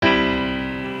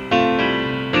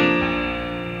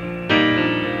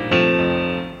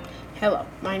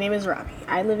my name is Robbie.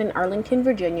 I live in Arlington,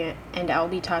 Virginia, and I'll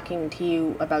be talking to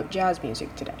you about jazz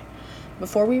music today.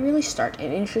 Before we really start,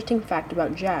 an interesting fact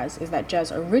about jazz is that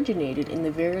jazz originated in the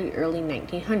very early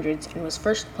 1900s and was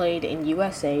first played in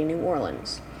USA, New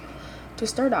Orleans. To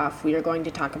start off, we are going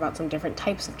to talk about some different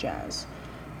types of jazz.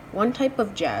 One type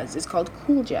of jazz is called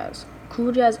cool jazz.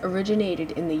 Cool jazz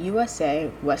originated in the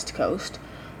USA, West Coast.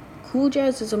 Cool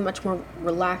jazz is a much more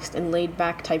relaxed and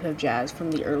laid-back type of jazz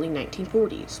from the early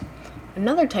 1940s.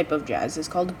 Another type of jazz is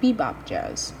called bebop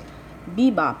jazz.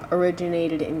 Bebop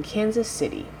originated in Kansas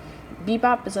City.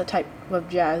 Bebop is a type of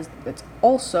jazz that's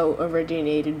also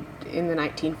originated in the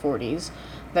 1940s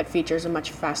that features a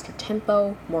much faster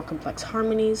tempo, more complex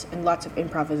harmonies, and lots of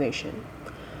improvisation.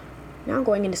 Now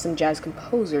going into some jazz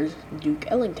composers,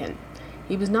 Duke Ellington.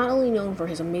 He was not only known for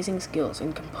his amazing skills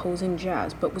in composing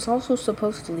jazz, but was also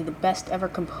supposedly the best ever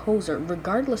composer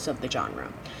regardless of the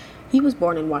genre. He was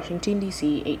born in Washington,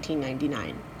 D.C.,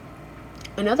 1899.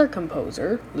 Another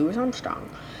composer, Louis Armstrong.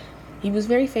 He was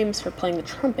very famous for playing the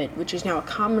trumpet, which is now a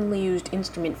commonly used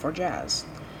instrument for jazz.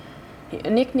 A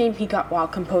nickname he got while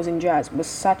composing jazz was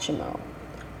Satchmo,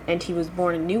 and he was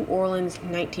born in New Orleans,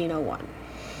 1901.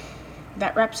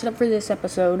 That wraps it up for this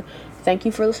episode. Thank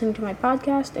you for listening to my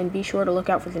podcast, and be sure to look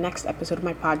out for the next episode of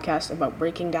my podcast about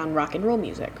breaking down rock and roll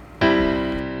music.